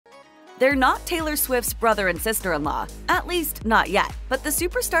They're not Taylor Swift's brother and sister-in-law, at least not yet, but the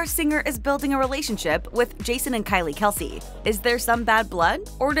superstar singer is building a relationship with Jason and Kylie Kelce. Is there some bad blood,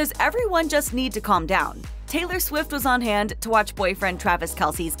 or does everyone just need to calm down? Taylor Swift was on hand to watch boyfriend Travis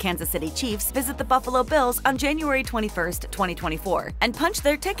Kelce's Kansas City Chiefs visit the Buffalo Bills on January 21, 2024, and punch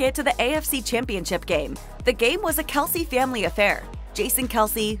their ticket to the AFC Championship game. The game was a Kelce family affair. Jason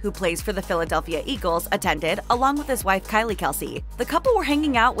Kelce, who plays for the Philadelphia Eagles, attended, along with his wife Kylie Kelce. The couple were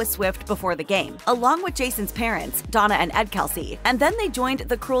hanging out with Swift before the game, along with Jason's parents, Donna and Ed Kelce, and then they joined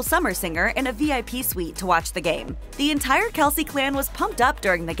the Cruel Summer singer in a VIP suite to watch the game. The entire Kelce clan was pumped up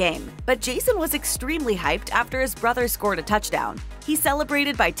during the game, but Jason was extremely hyped after his brother scored a touchdown. He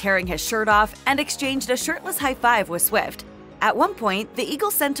celebrated by tearing his shirt off and exchanged a shirtless high-five with Swift. At one point, the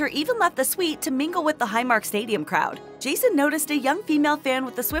Eagles center even left the suite to mingle with the Highmark Stadium crowd. Jason noticed a young female fan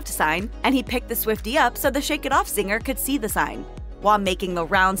with the Swift sign, and he picked the Swiftie up so the Shake It Off singer could see the sign. While making the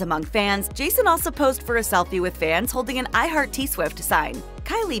rounds among fans, Jason also posed for a selfie with fans holding an I Heart T-Swift sign.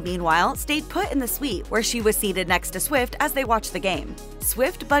 Kylie, meanwhile, stayed put in the suite where she was seated next to Swift as they watched the game.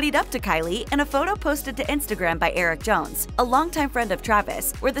 Swift buddied up to Kylie in a photo posted to Instagram by Eric Jones, a longtime friend of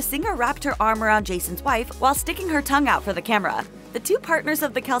Travis, where the singer wrapped her arm around Jason's wife while sticking her tongue out for the camera. The two partners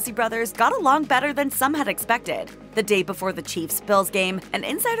of the Kelce brothers got along better than some had expected. The day before the Chiefs-Bills game, an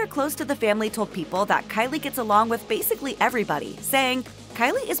insider close to the family told People that Kylie gets along with basically everybody, saying,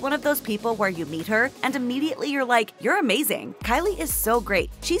 "Kylie is one of those people where you meet her and immediately you're like, you're amazing. Kylie is so great.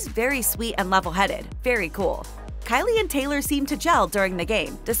 She's very sweet and level-headed. Very cool." Kylie and Taylor seemed to gel during the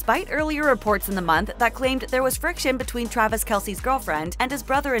game, despite earlier reports in the month that claimed there was friction between Travis Kelce's girlfriend and his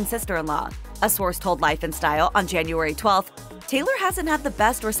brother and sister-in-law. A source told Life and Style on January 12th, Taylor hasn't had the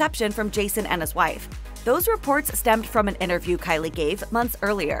best reception from Jason and his wife. Those reports stemmed from an interview Kylie gave months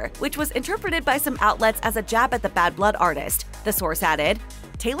earlier, which was interpreted by some outlets as a jab at the Bad Blood artist. The source added,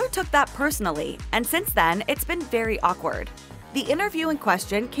 Taylor took that personally, and since then, it's been very awkward. The interview in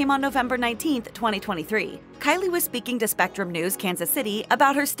question came on November 19, 2023. Kylie was speaking to Spectrum News Kansas City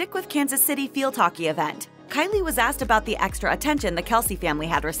about her Stick with Kansas City field hockey event. Kylie was asked about the extra attention the Kelce family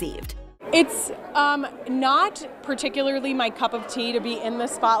had received. It's not particularly my cup of tea to be in the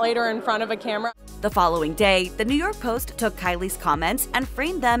spotlight or in front of a camera. The following day, the New York Post took Kylie's comments and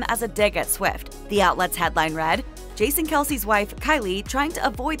framed them as a dig at Swift. The outlet's headline read, Jason Kelce's wife, Kylie, trying to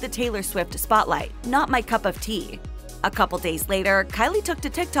avoid the Taylor Swift spotlight. Not my cup of tea. A couple days later, Kylie took to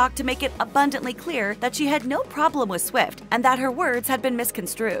TikTok to make it abundantly clear that she had no problem with Swift and that her words had been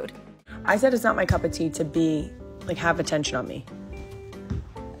misconstrued. I said it's not my cup of tea to have attention on me.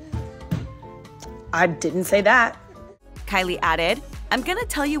 I didn't say that. Kylie added, I'm gonna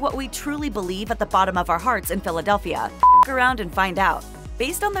tell you what we truly believe at the bottom of our hearts in Philadelphia. Around and find out.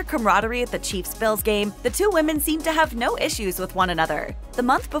 Based on their camaraderie at the Chiefs-Bills game, the two women seemed to have no issues with one another. The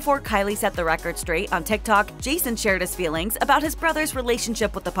month before Kylie set the record straight on TikTok, Jason shared his feelings about his brother's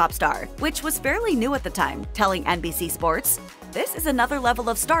relationship with the pop star, which was fairly new at the time, telling NBC Sports, "This is another level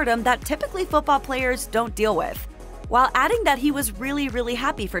of stardom that typically football players don't deal with." While adding that he was really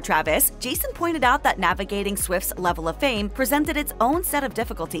happy for Travis, Jason pointed out that navigating Swift's level of fame presented its own set of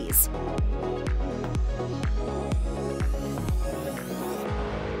difficulties.